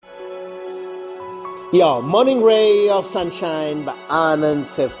Your morning ray of sunshine by Anand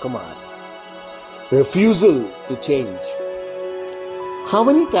Sevkumar. Refusal to change. How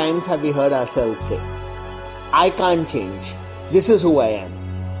many times have we heard ourselves say, I can't change, this is who I am,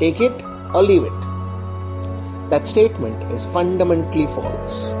 take it or leave it? That statement is fundamentally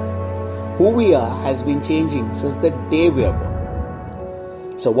false. Who we are has been changing since the day we are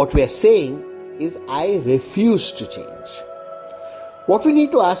born. So what we are saying is, I refuse to change. What we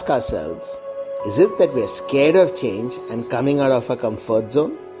need to ask ourselves, is it that we are scared of change and coming out of our comfort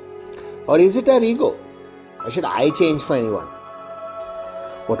zone? Or is it our ego? Why should I change for anyone?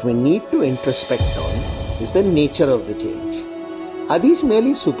 What we need to introspect on is the nature of the change. Are these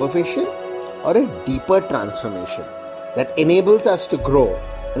merely superficial or a deeper transformation that enables us to grow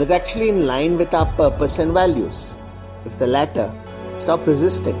and is actually in line with our purpose and values? If the latter, stop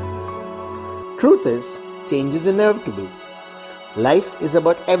resisting. Truth is, change is inevitable. Life is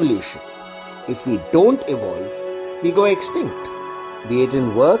about evolution. If we don't evolve, we go extinct, be it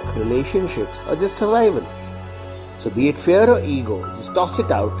in work, relationships, or just survival. So be it fear or ego, just toss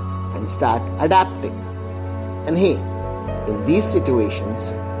it out and start adapting. And hey, in these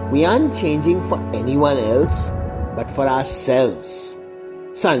situations, we aren't changing for anyone else, but for ourselves.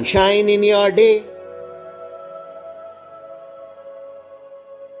 Sunshine in your day.